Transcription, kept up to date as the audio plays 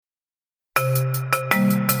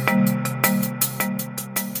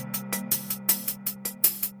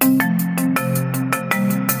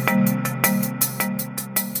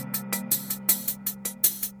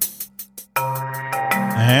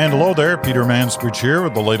Peter Mansbridge here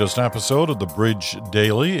with the latest episode of the Bridge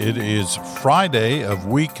Daily. It is Friday of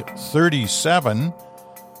week 37,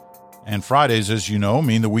 and Fridays, as you know,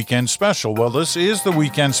 mean the weekend special. Well, this is the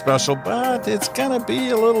weekend special, but it's going to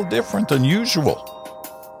be a little different than usual.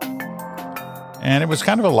 And it was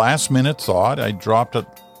kind of a last-minute thought. I dropped it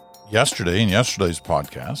yesterday in yesterday's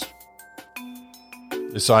podcast.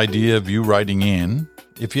 This idea of you writing in,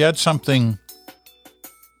 if you had something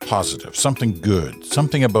positive, something good,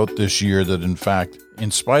 something about this year that, in fact,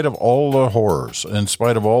 in spite of all the horrors, in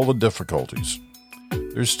spite of all the difficulties,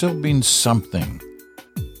 there's still been something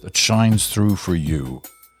that shines through for you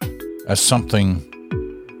as something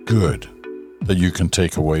good that you can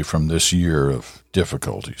take away from this year of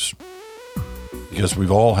difficulties. Because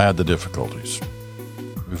we've all had the difficulties.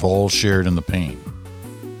 We've all shared in the pain.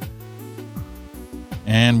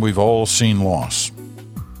 And we've all seen loss,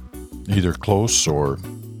 either close or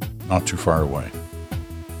not too far away.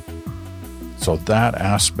 So that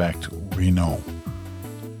aspect we know.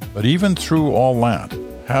 But even through all that,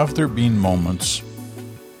 have there been moments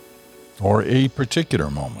or a particular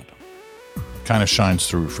moment that kind of shines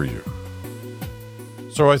through for you?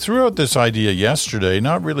 So I threw out this idea yesterday,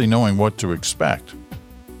 not really knowing what to expect.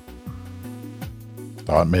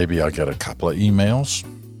 Thought maybe I'd get a couple of emails.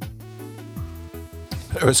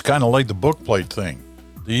 It was kind of like the book plate thing.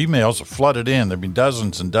 The emails have flooded in. There have been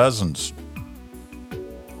dozens and dozens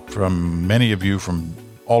from many of you from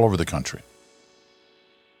all over the country.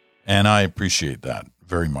 And I appreciate that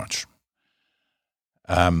very much.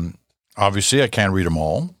 Obviously, I can't read them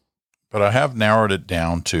all, but I have narrowed it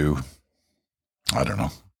down to,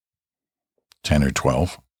 10 or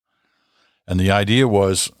 12. And the idea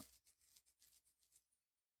was,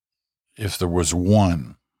 if there was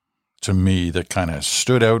one to me that kind of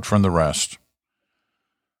stood out from the rest,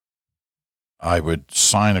 I would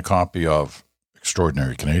sign a copy of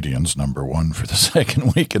Extraordinary Canadians, number 1 for the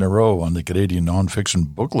second week in a row on the Canadian nonfiction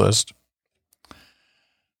book list.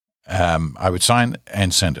 I would sign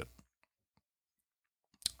and send it.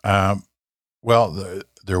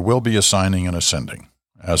 There will be a signing and a sending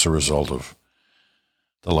as a result of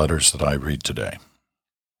the letters that I read today.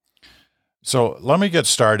 So let me get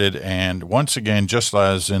started, and once again, just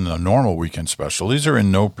as in the normal weekend special, these are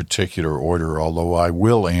in no particular order, although I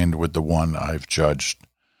will end with the one I've judged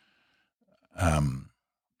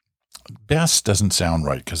best. Doesn't sound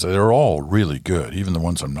right, because they're all really good. Even the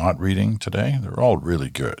ones I'm not reading today, they're all really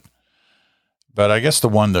good. But I guess the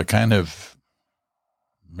one that kind of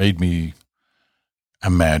made me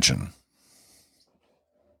imagine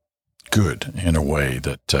good in a way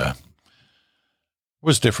that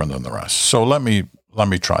was different than the rest. So let me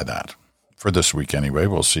try that for this week anyway.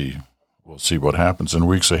 We'll see what happens in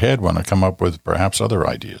weeks ahead when I come up with perhaps other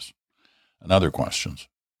ideas and other questions.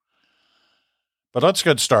 But let's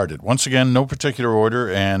get started. Once again, no particular order,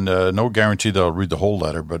 and no guarantee that I'll read the whole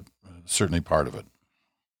letter, but certainly part of it.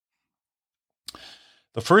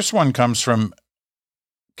 The first one comes from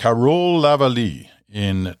Carole Lavallée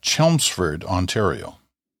in Chelmsford, Ontario.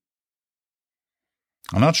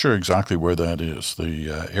 I'm not sure exactly where that is.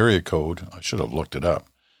 The area code, I should have looked it up.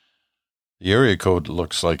 The area code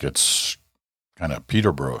looks like it's kind of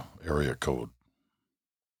Peterborough area code.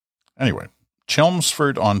 Anyway,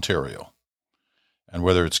 Chelmsford, Ontario. And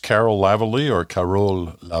whether it's Carole Lavallée or Carole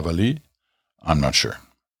Lavallée, I'm not sure.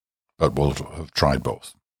 But we'll have tried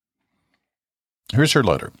both. Here's her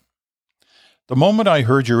letter. The moment I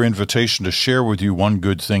heard your invitation to share with you one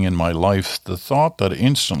good thing in my life, the thought that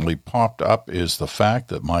instantly popped up is the fact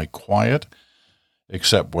that my quiet,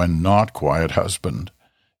 except when not quiet husband,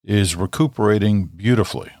 is recuperating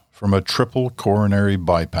beautifully from a triple coronary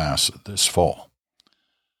bypass this fall.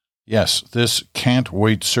 Yes, this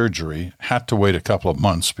can't-wait surgery had to wait a couple of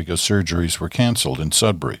months because surgeries were cancelled in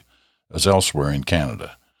Sudbury, as elsewhere in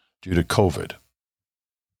Canada, due to COVID.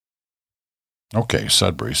 Okay,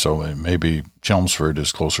 Sudbury, so maybe Chelmsford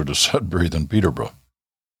is closer to Sudbury than Peterborough.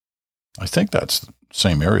 I think that's the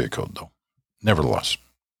same area code, though. Nevertheless.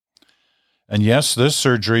 And yes, this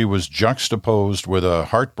surgery was juxtaposed with a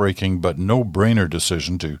heartbreaking but no-brainer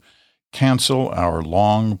decision to cancel our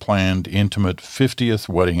long-planned, intimate 50th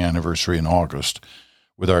wedding anniversary in August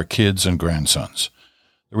with our kids and grandsons.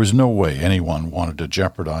 There was no way anyone wanted to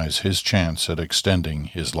jeopardize his chance at extending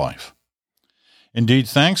his life. Indeed,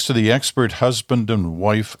 thanks to the expert husband and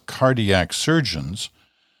wife cardiac surgeons,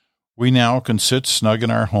 we now can sit snug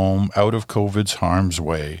in our home out of COVID's harm's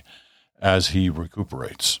way as he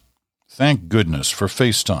recuperates. Thank goodness for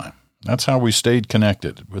FaceTime. That's how we stayed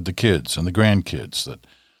connected with the kids and the grandkids that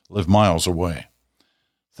live miles away.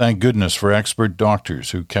 Thank goodness for expert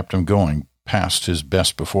doctors who kept him going past his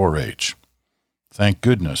best before age. Thank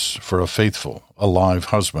goodness for a faithful, alive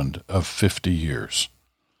husband of 50 years.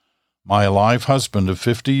 My alive husband of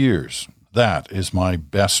 50 years, that is my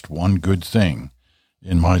best one good thing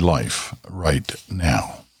in my life right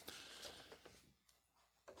now.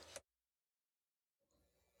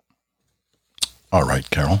 All right,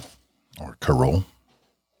 Carol.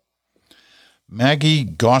 Maggie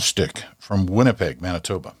Gostick from Winnipeg,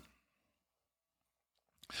 Manitoba.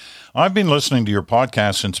 I've been listening to your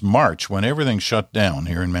podcast since March when everything shut down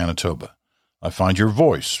here in Manitoba. I find your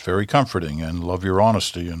voice very comforting and love your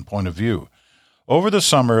honesty and point of view. Over the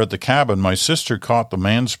summer at the cabin, my sister caught the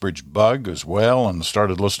Mansbridge bug as well and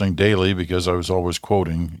started listening daily because I was always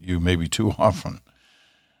quoting you maybe too often.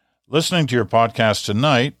 Listening to your podcast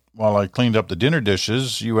tonight, while I cleaned up the dinner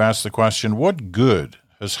dishes, you asked the question, what good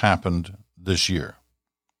has happened this year?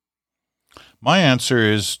 My answer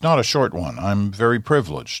is not a short one. I'm very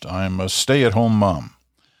privileged. I'm a stay-at-home mom.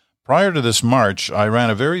 Prior to this March, I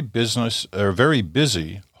ran a very busy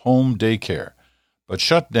home daycare, but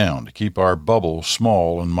shut down to keep our bubble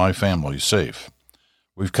small and my family safe.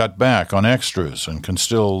 We've cut back on extras and can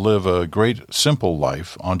still live a great, simple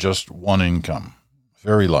life on just one income.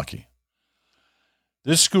 Very lucky.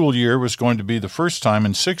 This school year was going to be the first time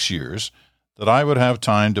in 6 years that I would have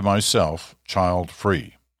time to myself,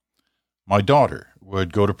 child-free. My daughter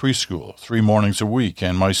would go to preschool 3 mornings a week,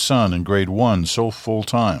 and my son in grade 1 so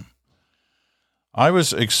full-time. I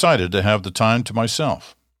was excited to have the time to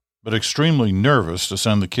myself, but extremely nervous to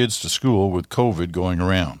send the kids to school with COVID going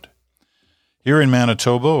around. Here in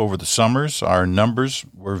Manitoba over the summers, our numbers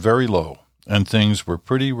were very low, and things were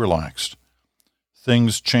pretty relaxed.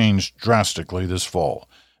 Things changed drastically this fall,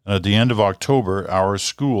 and at the end of October, our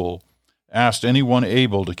school asked anyone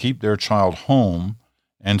able to keep their child home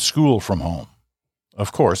and school from home.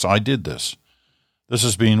 Of course, I did this. This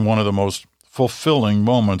has been one of the most fulfilling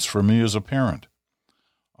moments for me as a parent.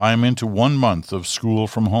 I am into 1 month of school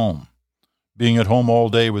from home. Being at home all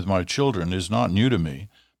day with my children is not new to me,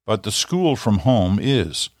 but the school from home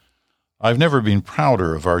is. I've never been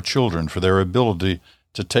prouder of our children for their ability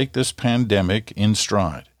to take this pandemic in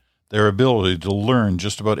stride, their ability to learn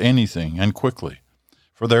just about anything and quickly,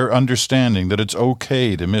 for their understanding that it's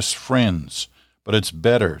okay to miss friends, but it's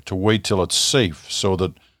better to wait till it's safe so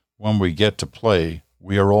that when we get to play,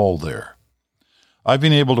 we are all there. I've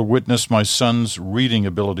been able to witness my son's reading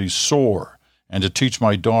abilities soar and to teach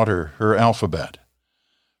my daughter her alphabet.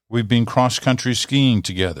 We've been cross-country skiing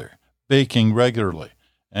together, baking regularly,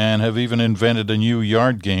 and have even invented a new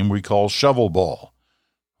yard game we call shovel ball.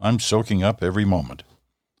 I'm soaking up every moment.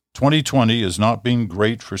 2020 has not been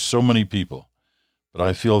great for so many people, but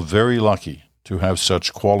I feel very lucky to have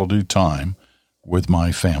such quality time with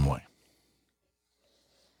my family.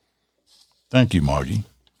 Thank you, Maggie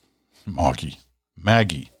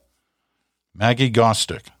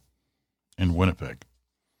Gostick in Winnipeg.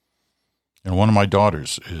 And one of my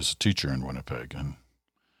daughters is a teacher in Winnipeg, and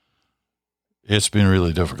it's been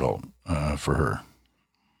really difficult for her.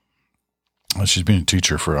 She's been a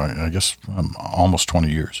teacher for, I guess, almost 20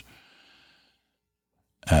 years.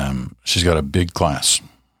 She's got a big class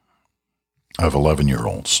of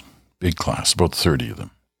 11-year-olds. Big class, about 30 of them.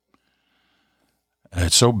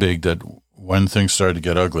 It's so big that when things started to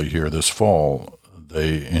get ugly here this fall,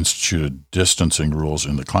 they instituted distancing rules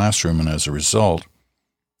in the classroom, and as a result,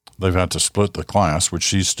 they've had to split the class, which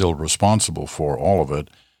she's still responsible for, all of it,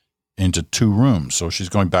 into 2 rooms. So she's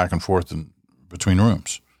going back and forth between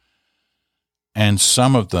rooms. And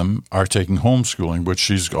some of them are taking homeschooling, which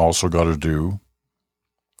she's also got to do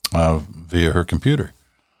via her computer.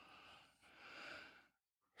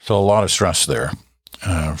 So a lot of stress there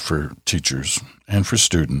for teachers and for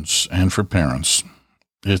students and for parents.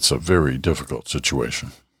 It's a very difficult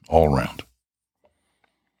situation all around.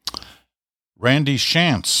 Randy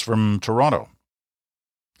Shantz from Toronto.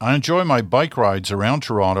 I enjoy my bike rides around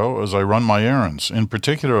Toronto as I run my errands. In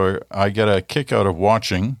particular, I get a kick out of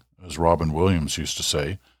watching, as Robin Williams used to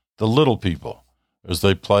say, the little people as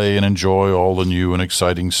they play and enjoy all the new and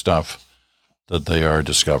exciting stuff that they are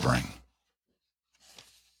discovering.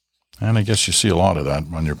 And I guess you see a lot of that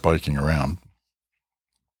when you're biking around.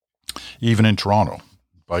 Even in Toronto,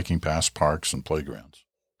 biking past parks and playgrounds.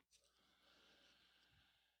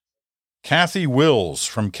 Kathy Wills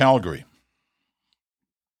from Calgary.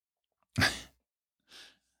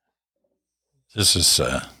 This is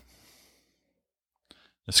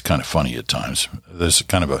it's kind of funny at times. There's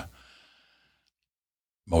kind of a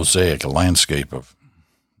mosaic, a landscape of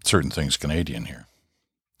certain things Canadian here.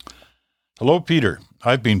 Hello, Peter.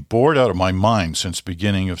 I've been bored out of my mind since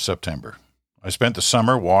beginning of September. I spent the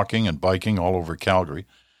summer walking and biking all over Calgary.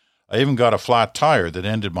 I even got a flat tire that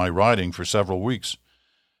ended my riding for several weeks.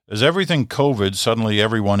 As everything COVID, suddenly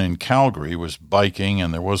everyone in Calgary was biking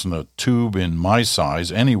and there wasn't a tube in my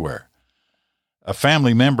size anywhere. A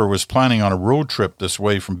family member was planning on a road trip this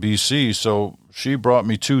way from BC, so she brought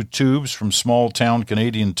me 2 tubes from small town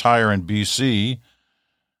Canadian Tire in BC.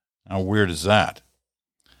 How weird is that?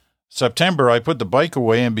 September, I put the bike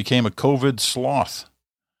away and became a COVID sloth.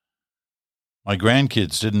 My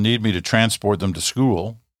grandkids didn't need me to transport them to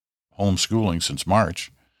school, homeschooling since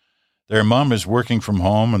March. Their mom is working from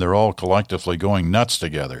home and they're all collectively going nuts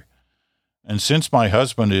together. And since my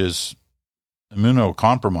husband is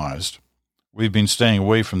immunocompromised, we've been staying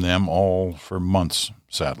away from them all for months,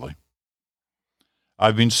 sadly.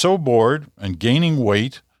 I've been so bored and gaining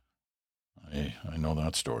weight. I know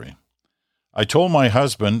that story. I told my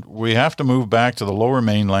husband we have to move back to the lower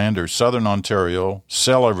mainland or southern Ontario,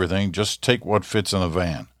 sell everything, just take what fits in the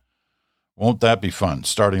van. Won't that be fun,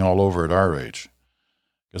 starting all over at our age?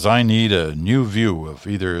 Because I need a new view of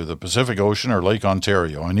either the Pacific Ocean or Lake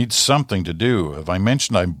Ontario. I need something to do. Have I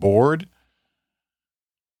mentioned I'm bored?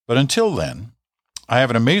 But until then, I have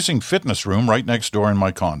an amazing fitness room right next door in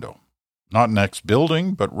my condo. Not next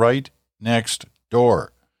building, but right next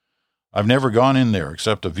door. I've never gone in there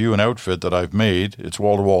except to view an outfit that I've made. It's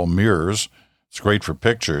wall-to-wall mirrors. It's great for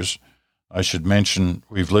pictures. I should mention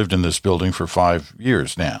we've lived in this building for 5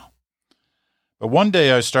 years now. But one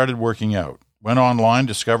day I started working out, went online,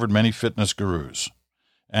 discovered many fitness gurus.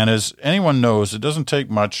 And as anyone knows, it doesn't take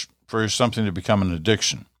much for something to become an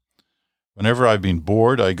addiction. Whenever I've been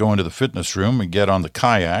bored, I go into the fitness room and get on the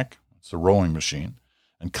kayak, it's a rowing machine,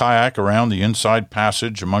 and kayak around the inside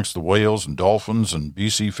passage amongst the whales and dolphins and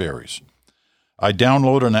BC ferries. I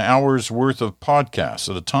download an hour's worth of podcasts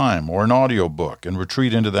at a time or an audio book and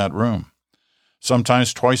retreat into that room.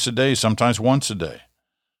 Sometimes twice a day, sometimes once a day.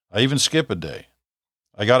 I even skip a day.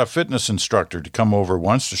 I got a fitness instructor to come over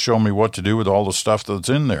once to show me what to do with all the stuff that's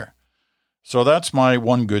in there. So that's my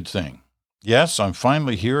one good thing. Yes, I'm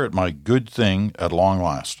finally here at my good thing at long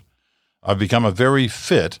last. I've become a very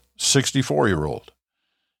fit 64-year-old.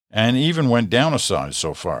 And even went down a size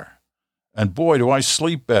so far. And boy, do I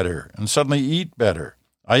sleep better and suddenly eat better.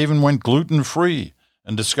 I even went gluten-free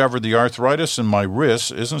and discovered the arthritis in my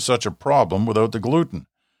wrists isn't such a problem without the gluten.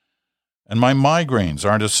 And my migraines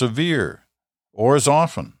aren't as severe or as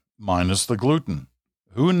often, minus the gluten.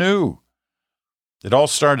 Who knew? It all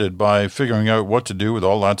started by figuring out what to do with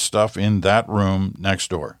all that stuff in that room next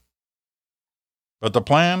door. But the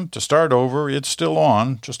plan to start over, it's still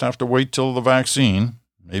on. Just have to wait till the vaccine.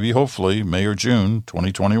 Maybe, hopefully, May or June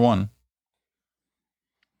 2021.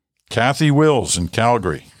 Kathy Wills in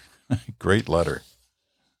Calgary. Great letter.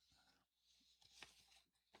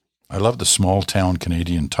 I love the small town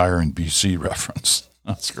Canadian Tire in BC reference.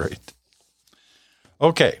 That's great.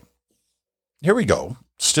 Okay, here we go.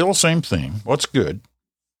 Still same theme. What's good?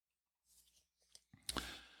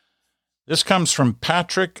 This comes from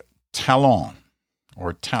Patrick Talon,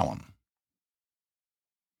 or Talon.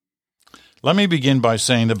 Let me begin by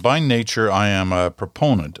saying that by nature I am a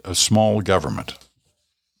proponent of small government.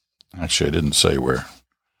 Actually, I didn't say where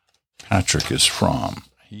Patrick is from.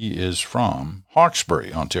 He is from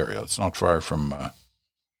Hawkesbury, Ontario. It's not far from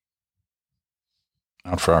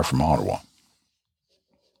Ottawa.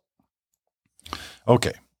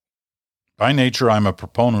 Okay. By nature, I'm a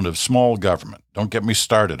proponent of small government. Don't get me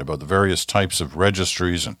started about the various types of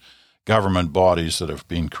registries and government bodies that have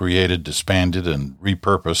been created, disbanded, and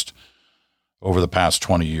repurposed over the past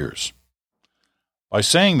 20 years. By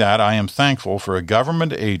saying that, I am thankful for a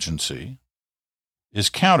government agency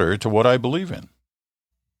is counter to what I believe in.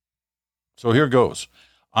 So here goes.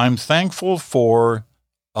 I'm thankful for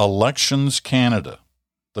Elections Canada,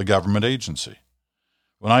 the government agency.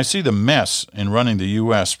 When I see the mess in running the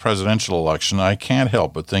U.S. presidential election, I can't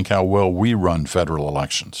help but think how well we run federal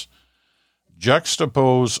elections.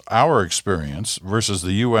 Juxtapose our experience versus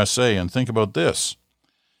the USA and think about this.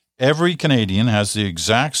 Every Canadian has the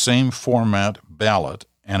exact same format ballot,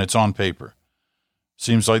 and it's on paper.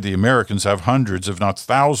 Seems like the Americans have hundreds, if not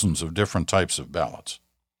thousands, of different types of ballots.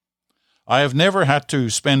 I have never had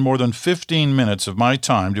to spend more than 15 minutes of my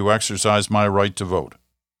time to exercise my right to vote.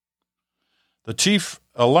 The Chief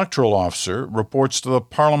Electoral Officer reports to the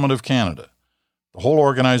Parliament of Canada. The whole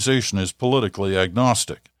organization is politically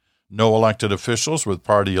agnostic. No elected officials with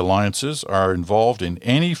party alliances are involved in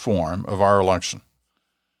any form of our election.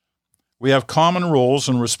 We have common roles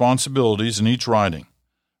and responsibilities in each riding.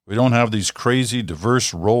 We don't have these crazy,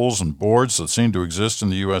 diverse roles and boards that seem to exist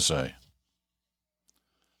in the USA.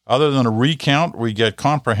 Other than a recount, we get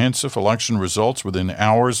comprehensive election results within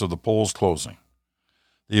hours of the polls closing.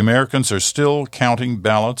 The Americans are still counting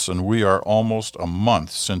ballots, and we are almost a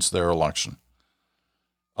month since their election.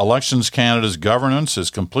 Elections Canada's governance is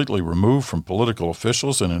completely removed from political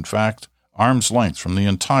officials and, in fact, arm's length from the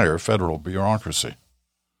entire federal bureaucracy.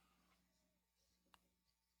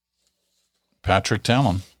 Patrick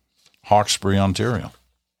Tallon, Hawkesbury, Ontario.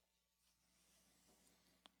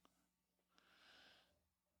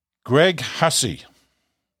 Greg Hussey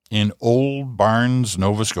in Old Barns,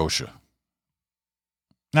 Nova Scotia.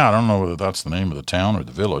 Now, I don't know whether that's the name of the town or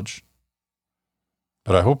the village,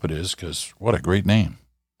 but I hope it is, because what a great name.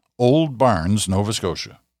 Old Barns, Nova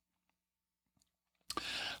Scotia.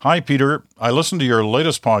 Hi, Peter. I listened to your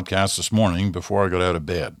latest podcast this morning before I got out of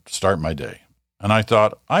bed to start my day, and I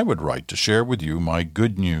thought I would write to share with you my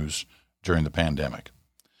good news during the pandemic.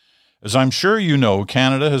 As I'm sure you know,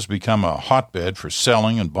 Canada has become a hotbed for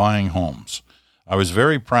selling and buying homes. I was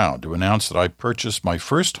very proud to announce that I purchased my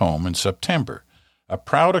first home in September, a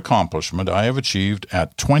proud accomplishment I have achieved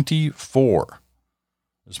at 24.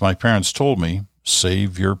 As my parents told me,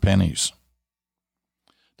 save your pennies.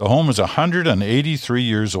 The home is 183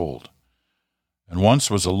 years old and once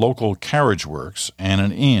was a local carriage works and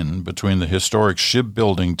an inn between the historic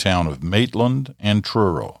shipbuilding town of Maitland and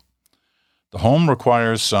Truro. The home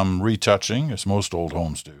requires some retouching, as most old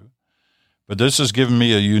homes do, but this has given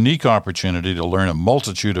me a unique opportunity to learn a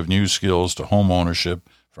multitude of new skills to home ownership,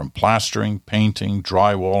 from plastering, painting,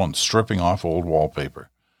 drywall, and stripping off old wallpaper.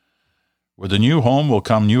 With the new home will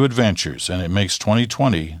come new adventures, and it makes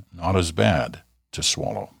 2020 not as bad to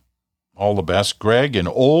swallow. All the best, Greg in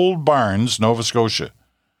Old Barns, Nova Scotia.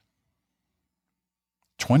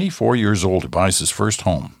 24 years old, he buys his first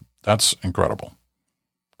home. That's incredible.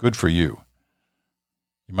 Good for you.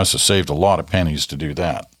 You must have saved a lot of pennies to do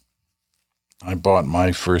that. I bought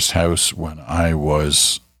my first house when I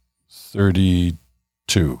was 32.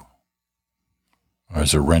 I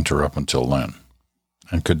was a renter up until then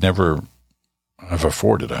and could never have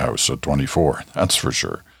afforded a house at 24. That's for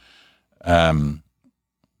sure. But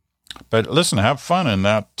listen, have fun in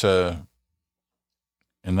that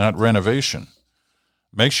renovation.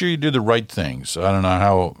 Make sure you do the right things. I don't know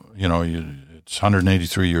how, it's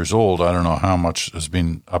 183 years old. I don't know how much has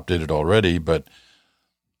been updated already, but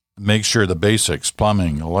make sure the basics,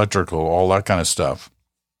 plumbing, electrical, all that kind of stuff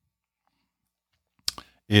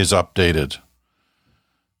is updated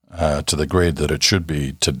to the grade that it should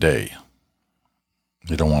be today.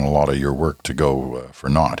 You don't want a lot of your work to go for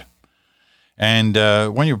naught. And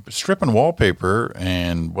when you're stripping wallpaper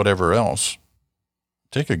and whatever else,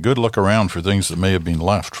 take a good look around for things that may have been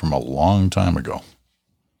left from a long time ago.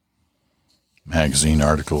 Magazine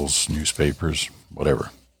articles, newspapers,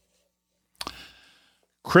 whatever.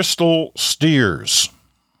 Crystal Steers.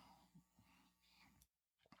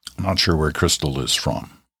 I'm not sure where Crystal is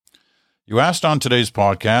from. You asked on today's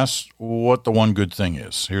podcast what the one good thing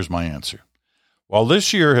is. Here's my answer. While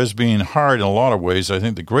this year has been hard in a lot of ways, I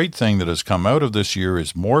think the great thing that has come out of this year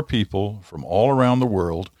is more people from all around the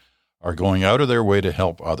world are going out of their way to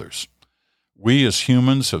help others. We as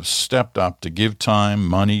humans have stepped up to give time,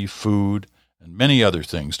 money, food, and many other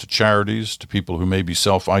things to charities, to people who may be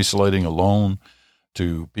self-isolating alone,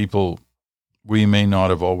 to people we may not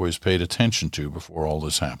have always paid attention to before all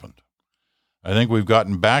this happened. I think we've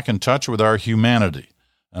gotten back in touch with our humanity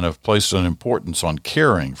and have placed an importance on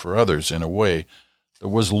caring for others in a way that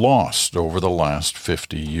was lost over the last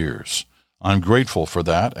 50 years. I'm grateful for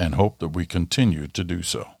that and hope that we continue to do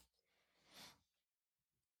so.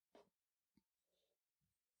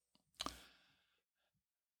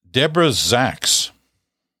 Deborah Zacks.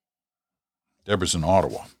 Deborah's in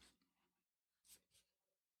Ottawa.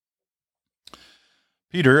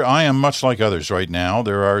 Peter, I am much like others right now.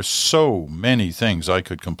 There are so many things I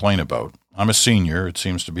could complain about. I'm a senior. It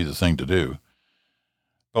seems to be the thing to do.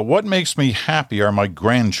 But what makes me happy are my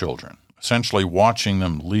grandchildren, essentially watching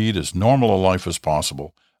them lead as normal a life as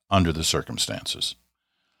possible under the circumstances.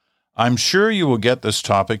 I'm sure you will get this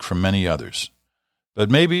topic from many others,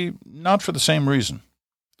 but maybe not for the same reason.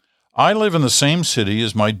 I live in the same city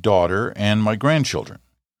as my daughter and my grandchildren.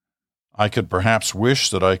 I could perhaps wish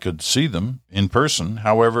that I could see them in person,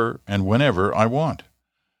 however and whenever I want.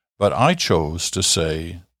 But I chose to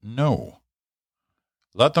say no.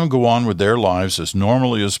 Let them go on with their lives as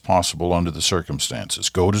normally as possible under the circumstances.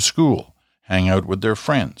 Go to school, hang out with their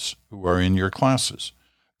friends who are in your classes,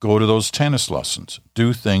 go to those tennis lessons,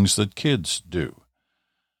 do things that kids do.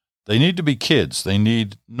 They need to be kids. They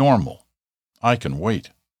need normal. I can wait.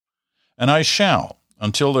 And I shall,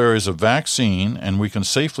 until there is a vaccine and we can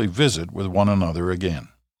safely visit with one another again.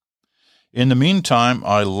 In the meantime,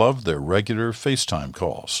 I love their regular FaceTime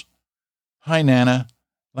calls. Hi, Nana.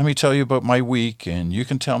 Let me tell you about my week, and you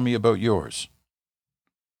can tell me about yours.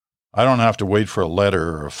 I don't have to wait for a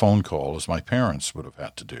letter or a phone call as my parents would have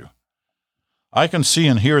had to do. I can see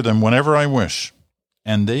and hear them whenever I wish,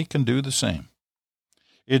 and they can do the same.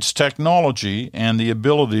 It's technology and the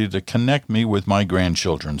ability to connect me with my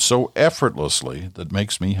grandchildren so effortlessly that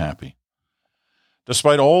makes me happy.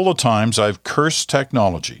 Despite all the times I've cursed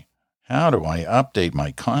technology, how do I update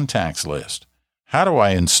my contacts list? How do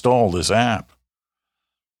I install this app?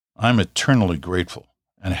 I'm eternally grateful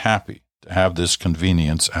and happy to have this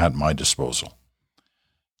convenience at my disposal.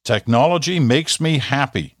 Technology makes me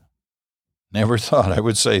happy. Never thought I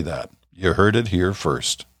would say that. You heard it here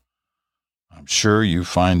first. I'm sure you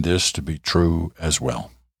find this to be true as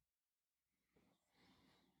well.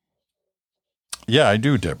 Yeah, I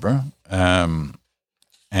do, Deborah. And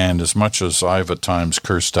as much as I've at times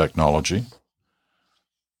cursed technology,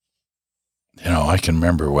 I can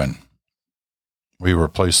remember when we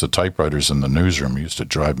replaced the typewriters in the newsroom. It used to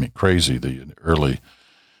drive me crazy. The early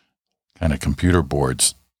kind of computer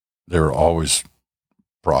boards, there were always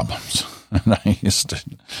problems. And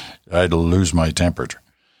I'd lose my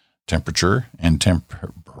temperature and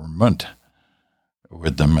temperament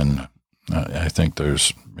with them. And I think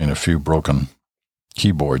there's been a few broken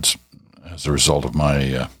keyboards as a result of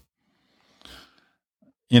my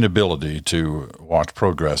inability to watch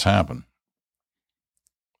progress happen.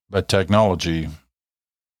 But technology,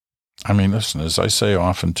 listen, as I say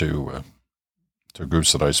often to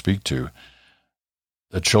groups that I speak to,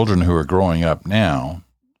 the children who are growing up now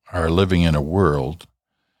are living in a world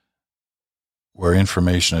where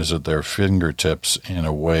information is at their fingertips in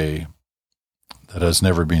a way that has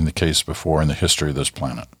never been the case before in the history of this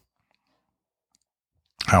planet.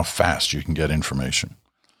 How fast you can get information.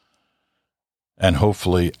 And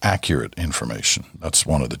hopefully accurate information. That's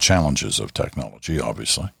one of the challenges of technology,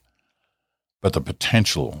 obviously. But the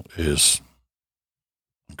potential is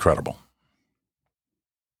incredible.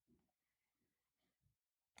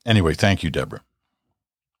 Anyway, thank you, Deborah.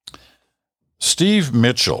 Steve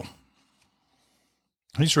Mitchell.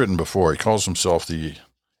 He's written before. He calls himself the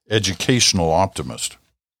educational optimist.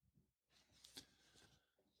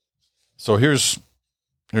 So here's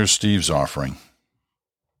Steve's offering.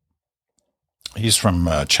 He's from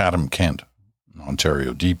Chatham, Kent,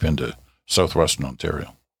 Ontario, deep into southwestern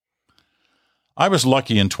Ontario. I was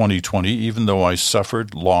lucky in 2020, even though I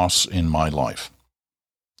suffered loss in my life.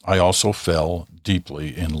 I also fell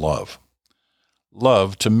deeply in love.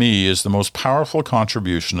 Love, to me, is the most powerful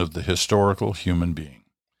contribution of the historical human being.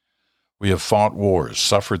 We have fought wars,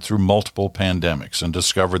 suffered through multiple pandemics, and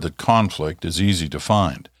discovered that conflict is easy to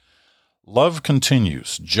find. Love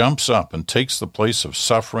continues, jumps up, and takes the place of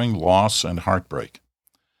suffering, loss, and heartbreak.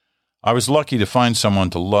 I was lucky to find someone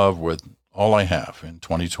to love with all I have in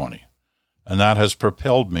 2020, and that has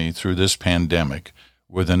propelled me through this pandemic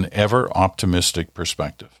with an ever-optimistic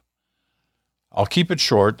perspective. I'll keep it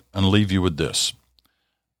short and leave you with this.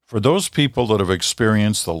 For those people that have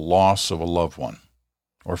experienced the loss of a loved one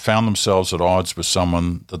or found themselves at odds with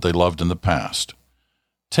someone that they loved in the past,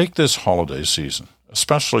 take this holiday season,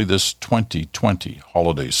 especially this 2020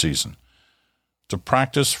 holiday season, to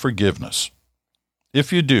practice forgiveness.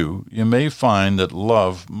 If you do, you may find that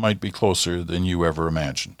love might be closer than you ever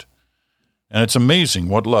imagined. And it's amazing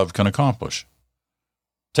what love can accomplish.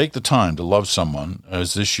 Take the time to love someone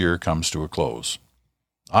as this year comes to a close.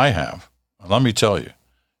 I have, and let me tell you,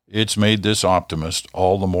 it's made this optimist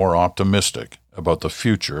all the more optimistic about the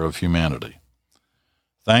future of humanity.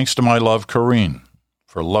 Thanks to my love, Corrine,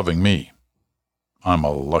 for loving me. I'm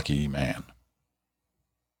a lucky man.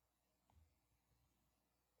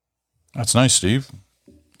 That's nice, Steve.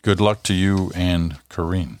 Good luck to you and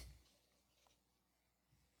Corrine.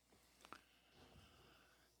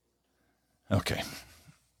 Okay.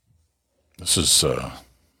 This is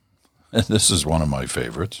one of my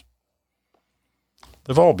favorites.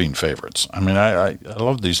 They've all been favorites. I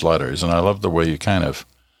love these letters, and I love the way you kind of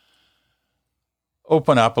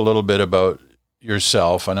open up a little bit about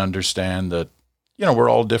yourself and understand that, we're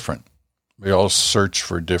all different. We all search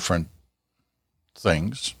for different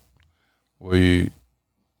things. We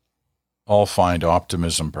all find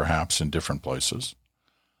optimism perhaps in different places.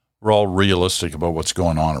 We're all realistic about what's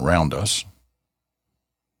going on around us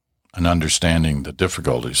and understanding the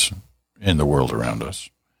difficulties in the world around us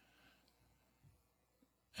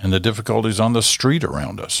and the difficulties on the street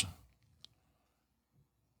around us.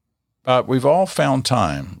 But we've all found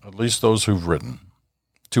time, at least those who've written,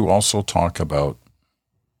 to also talk about,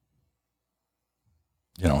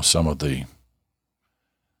 some of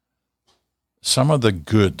the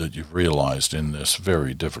good that you've realized in this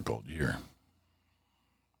very difficult year.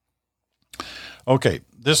 Okay,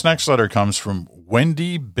 this next letter comes from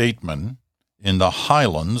Wendy Bateman in the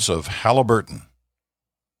Highlands of Haliburton.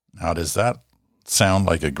 Now, does that sound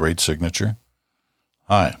like a great signature?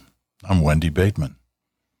 Hi, I'm Wendy Bateman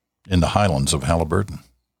in the Highlands of Haliburton.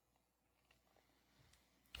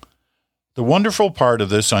 The wonderful part of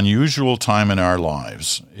this unusual time in our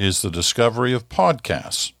lives is the discovery of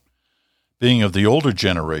podcasts. Being of the older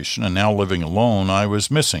generation and now living alone, I was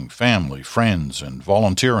missing family, friends, and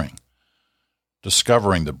volunteering.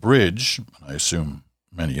 Discovering the bridge, and I assume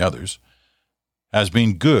many others, has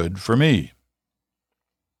been good for me.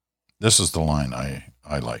 This is the line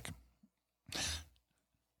I like.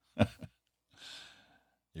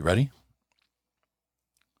 You ready?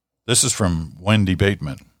 This is from Wendy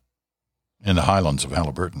Bateman in the Highlands of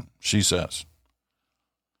Haliburton. She says,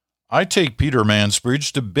 I take Peter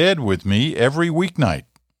Mansbridge to bed with me every weeknight.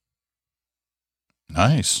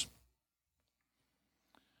 Nice.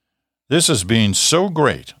 This has been so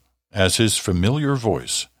great, as his familiar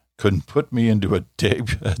voice couldn't put me into a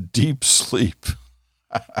deep sleep.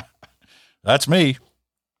 That's me.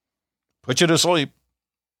 Put you to sleep.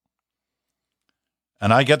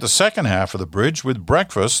 And I get the second half of the bridge with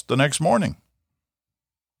breakfast the next morning.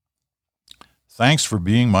 Thanks for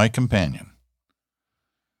being my companion.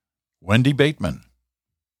 Wendy Bateman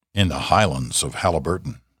in the Highlands of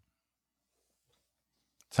Haliburton.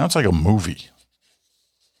 Sounds like a movie.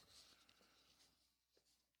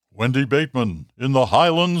 Wendy Bateman in the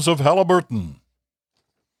Highlands of Haliburton.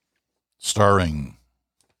 Starring,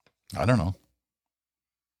 I don't know.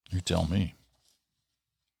 You tell me.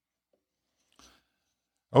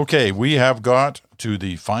 Okay, we have got to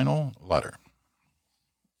the final letter.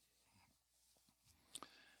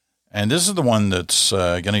 And this is the one that's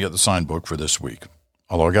going to get the signed book for this week.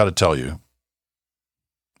 Although I got to tell you,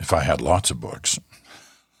 if I had lots of books,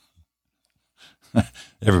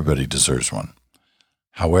 everybody deserves one.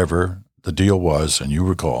 However, the deal was, and you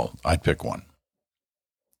recall, I'd pick one.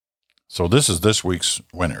 So this is this week's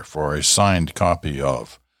winner for a signed copy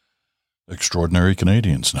of Extraordinary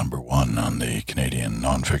Canadians, #1 on the Canadian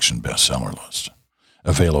nonfiction bestseller list.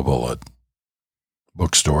 Available at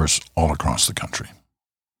bookstores all across the country.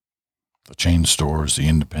 The chain stores, the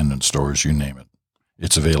independent stores, you name it.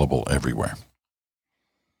 It's available everywhere.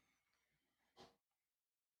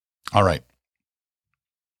 All right.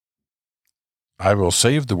 I will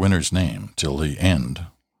save the winner's name till the end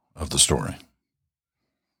of the story.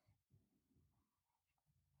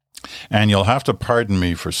 And you'll have to pardon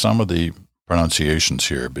me for some of the pronunciations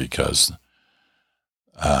here because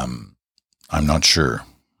I'm not sure.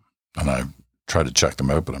 And I've tried to check them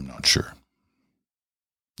out, but I'm not sure.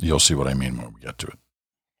 You'll see what I mean when we get to it.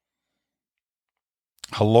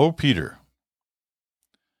 Hello, Peter.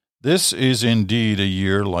 This is indeed a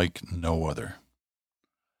year like no other.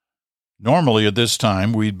 Normally at this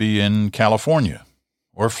time, we'd be in California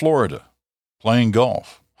or Florida, playing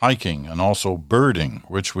golf, hiking, and also birding,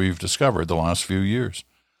 which we've discovered the last few years.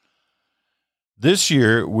 This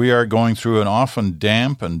year, we are going through an often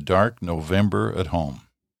damp and dark November at home.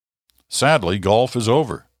 Sadly, golf is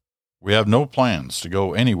over. We have no plans to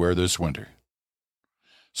go anywhere this winter.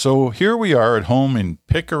 So here we are at home in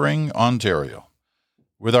Pickering, Ontario,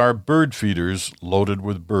 with our bird feeders loaded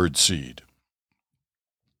with bird seed.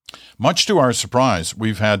 Much to our surprise,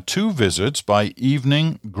 we've had 2 visits by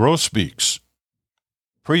evening grosbeaks,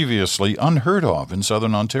 previously unheard of in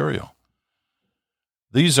southern Ontario.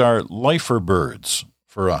 These are lifer birds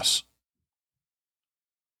for us.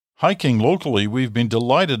 Hiking locally, we've been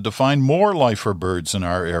delighted to find more lifer birds in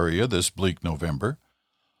our area this bleak November.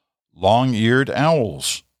 Long-eared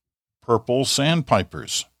owls, purple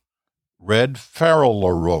sandpipers, red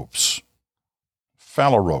phalaropes,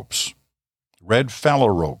 red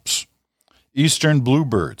phalaropes, eastern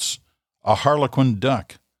bluebirds, a harlequin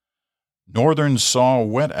duck, northern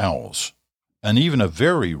saw-whet owls, and even a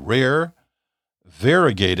very rare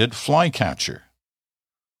variegated flycatcher,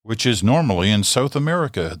 which is normally in South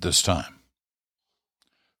America at this time.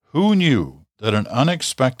 Who knew that an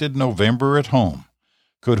unexpected November at home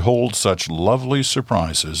could hold such lovely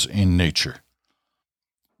surprises in nature?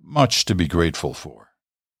 Much to be grateful for.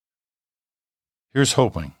 Here's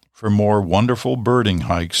hoping for more wonderful birding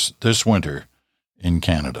hikes this winter in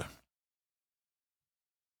Canada.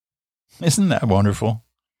 Isn't that wonderful?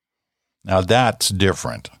 Now that's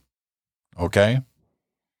different, okay?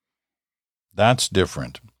 That's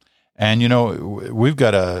different. And, you know, we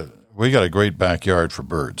got a great backyard for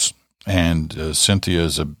birds. And Cynthia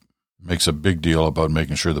makes a big deal about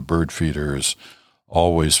making sure the bird feeder is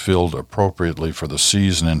always filled appropriately for the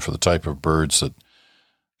season and for the type of birds that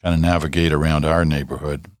kind of navigate around our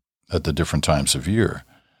neighborhood at the different times of year.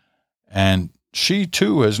 And she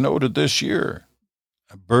too has noted this year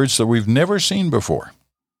birds that we've never seen before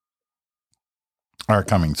are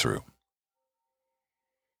coming through.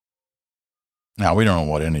 Now, we don't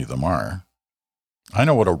know what any of them are. I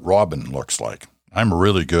know what a robin looks like. I'm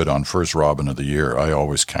really good on first robin of the year. I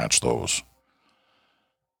always catch those.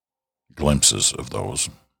 Glimpses of those.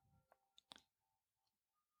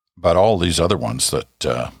 But all these other ones that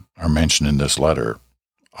are mentioned in this letter,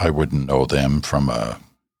 I wouldn't know them from a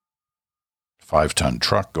 5-ton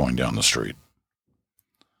truck going down the street.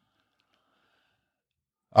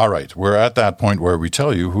 All right, we're at that point where we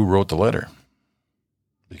tell you who wrote the letter.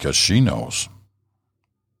 Because she knows.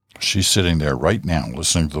 She's sitting there right now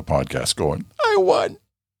listening to the podcast going, I won.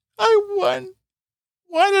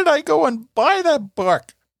 Why did I go and buy that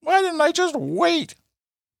book? Why didn't I just wait?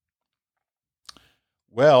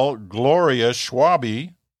 Well, Gloria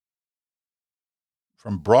Schwabe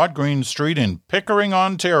from Broad Green Street in Pickering,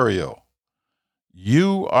 Ontario,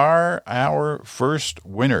 you are our first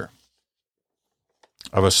winner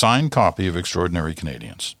of a signed copy of Extraordinary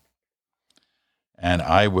Canadians. And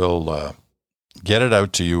I will get it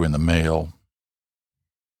out to you in the mail,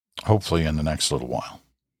 hopefully in the next little while.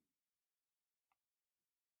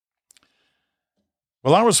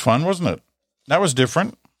 Well, that was fun, wasn't it? That was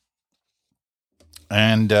different.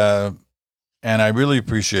 And I really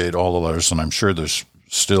appreciate all the letters, and I'm sure there's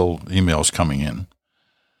still emails coming in.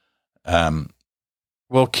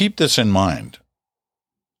 Well, keep this in mind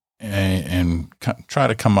and try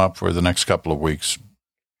to come up for the next couple of weeks.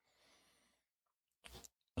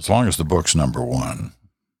 As long as the book's number one,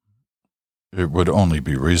 it would only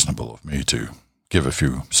be reasonable of me to give a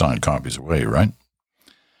few signed copies away, right?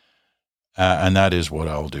 And that is what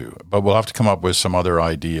I'll do. But we'll have to come up with some other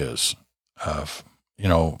ideas of,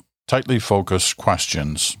 tightly focused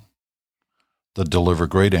questions that deliver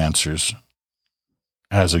great answers,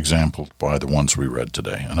 as exampled by the ones we read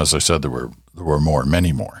today. And as I said, there were more,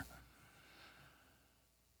 many more.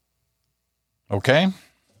 Okay?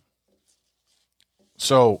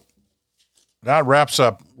 So that wraps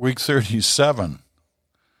up week 37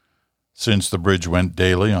 since the bridge went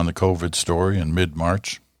daily on the COVID story in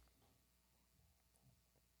mid-March.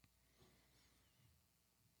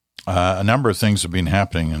 A number of things have been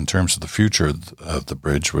happening in terms of the future of the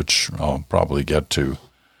bridge, which I'll probably get to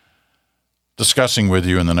discussing with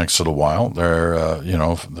you in the next little while.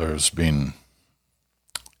 There's been,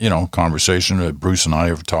 conversation. Bruce and I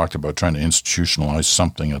have talked about trying to institutionalize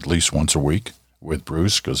something at least once a week with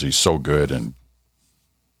Bruce because he's so good and,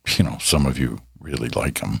 some of you really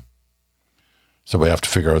like him. So we have to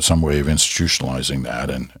figure out some way of institutionalizing that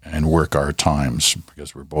and work our times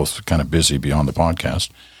because we're both kind of busy beyond the podcast,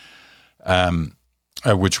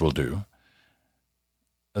 which we'll do.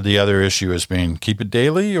 The other issue has been keep it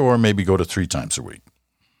daily or maybe go to 3 times a week.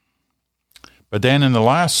 But then in the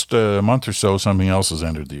last month or so, something else has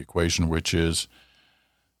entered the equation, which is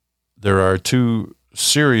there are 2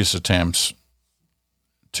 serious attempts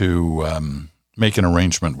to make an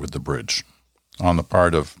arrangement with the bridge on the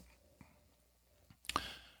part of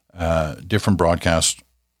different broadcast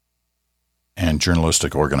and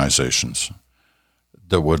journalistic organizations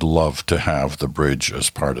that would love to have the bridge as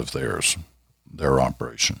part of their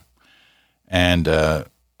operation. And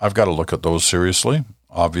I've got to look at those seriously,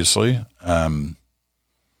 obviously.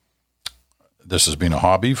 This has been a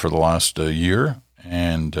hobby for the last year,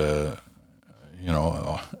 and,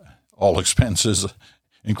 all expenses,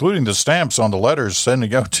 including the stamps on the letters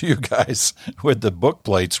sending out to you guys with the book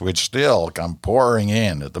plates, which still come pouring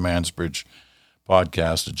in at the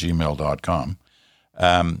mansbridgepodcast@gmail.com.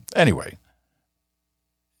 Anyway,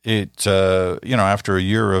 it, after a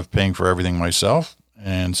year of paying for everything myself,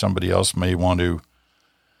 and somebody else may want to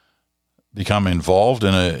become involved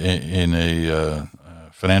in a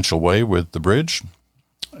financial way with the bridge,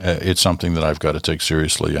 it's something that I've got to take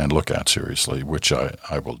seriously and look at seriously, which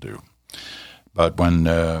I will do. But when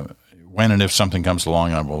and if something comes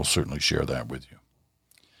along, I will certainly share that with you.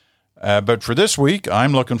 But for this week,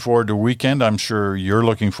 I'm looking forward to the weekend. I'm sure you're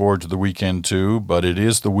looking forward to the weekend too, but it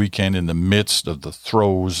is the weekend in the midst of the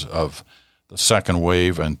throes of the second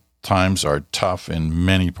wave, and times are tough in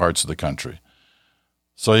many parts of the country.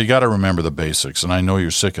 So you got to remember the basics, and I know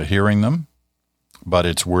you're sick of hearing them, but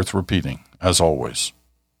it's worth repeating, as always.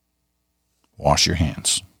 Wash your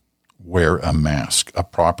hands. Wear a mask, a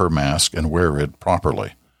proper mask, and wear it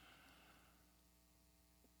properly.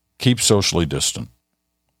 Keep socially distant.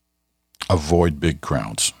 Avoid big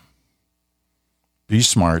crowds. Be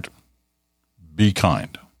smart. Be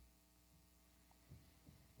kind.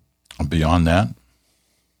 And beyond that,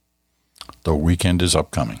 the weekend is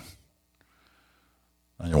upcoming,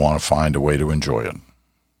 and you want to find a way to enjoy it.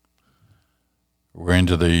 we're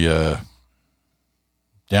into the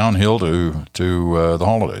downhill to the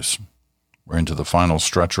holidays. We're into the final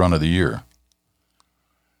stretch run of the year.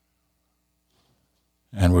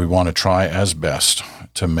 And we want to try as best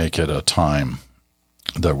to make it a time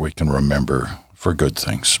that we can remember for good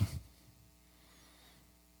things.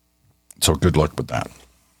 So good luck with that.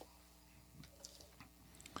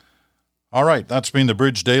 All right, that's been the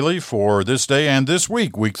Bridge Daily for this day and this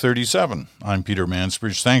week, week 37. I'm Peter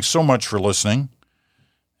Mansbridge. Thanks so much for listening,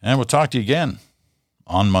 and we'll talk to you again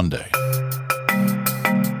on Monday.